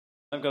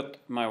I've got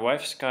my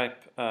wife's Skype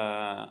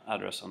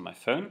address on my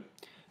phone,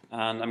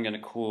 and I'm going to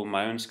call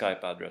my own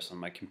Skype address on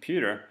my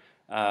computer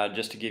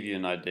just to give you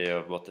an idea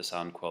of what the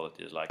sound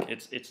quality is like.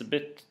 It's a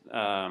bit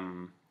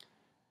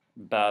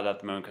bad at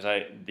the moment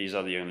because these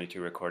are the only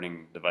two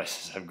recording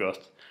devices I've got,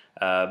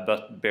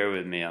 but bear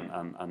with me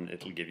and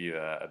it'll give you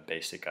a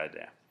basic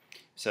idea.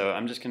 So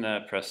I'm just going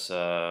to press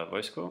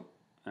voice call,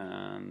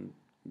 and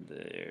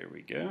there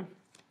we go,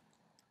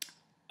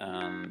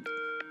 and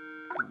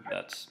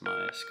that's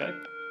my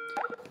Skype.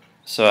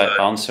 So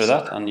I answer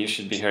that, and you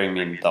should be hearing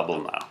me in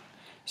double now.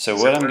 So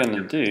what I'm going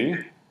to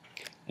do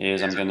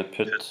is I'm going to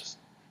put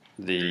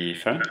the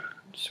phone,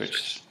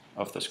 switch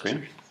off the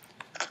screen,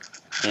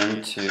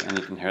 into, and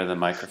you can hear the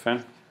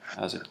microphone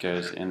as it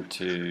goes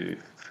into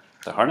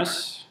the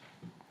harness.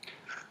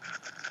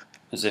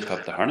 Zip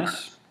up the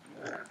harness.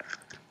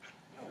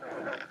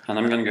 And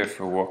I'm going to go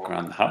for a walk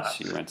around the house.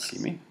 You won't see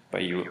me,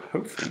 but you will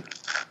hopefully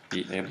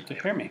be able to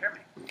hear me.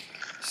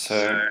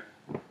 So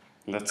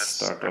let's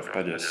start off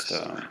by just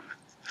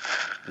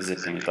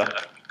zipping it up.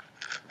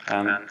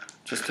 And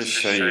just to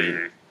show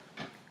you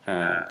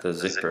the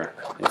zipper,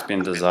 it's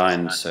been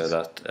designed so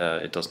that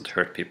it doesn't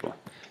hurt people.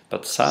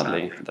 But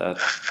sadly, that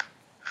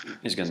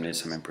is going to need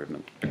some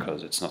improvement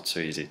because it's not so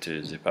easy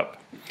to zip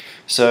up.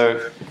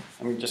 So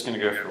I'm just going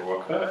to go for a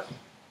walk back.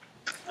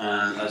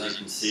 And as you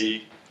can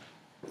see,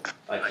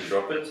 I can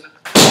drop it.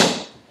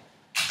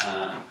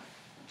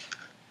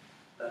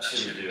 That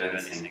shouldn't do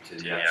anything to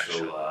the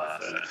actual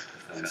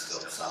phone still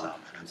sound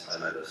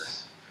inside of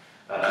this.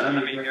 And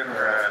then we can go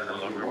for a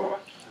longer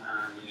walk,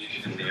 and you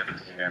should be able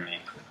to hear me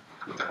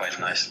quite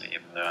nicely,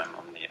 even though I'm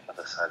on the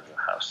other side of the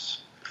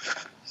house.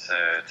 So,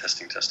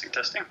 testing, testing,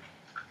 testing.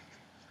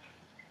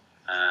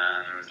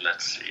 And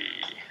let's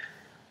see.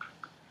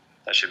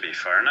 That should be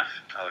far enough.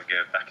 I'll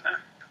go back now.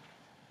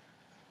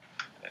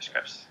 There's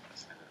Scraps.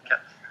 That's the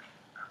cat.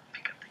 I'll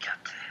pick up the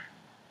cat.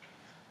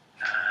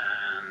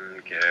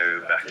 And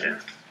go back in.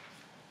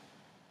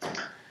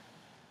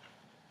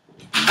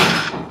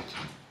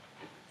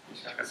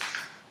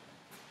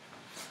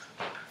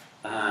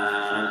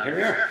 And here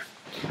we are.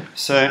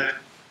 So,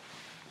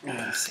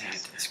 let's see how I do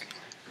the screen.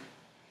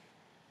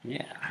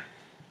 Yeah.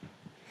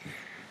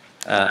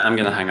 I'm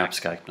going to hang up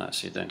Skype now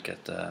so you don't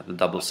get the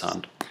double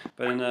sound.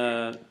 But in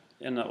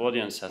an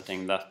audience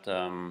setting, that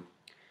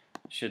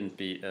shouldn't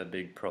be a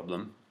big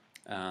problem.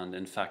 And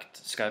in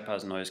fact, Skype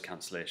has noise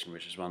cancellation,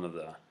 which is one of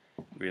the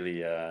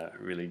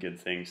really good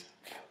things.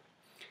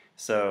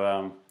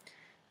 So,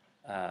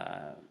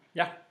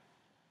 yeah,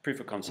 proof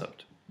of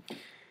concept.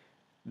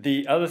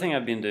 The other thing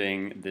I've been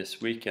doing this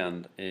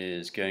weekend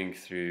is going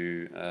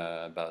through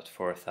about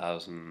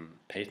 4,000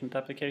 patent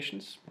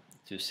applications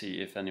to see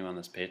if anyone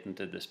has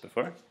patented this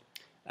before,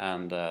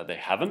 and they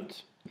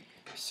haven't,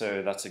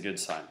 so that's a good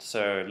sign.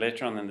 So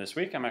later on in this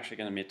week I'm actually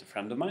going to meet a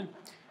friend of mine,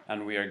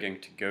 and we are going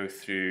to go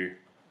through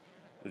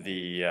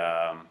the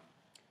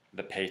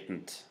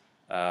patent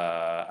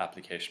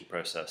application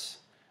process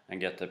and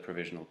get the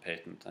provisional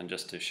patent. And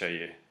just to show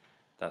you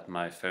that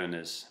my phone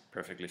is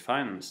perfectly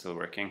fine and still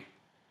working,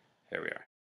 here we are.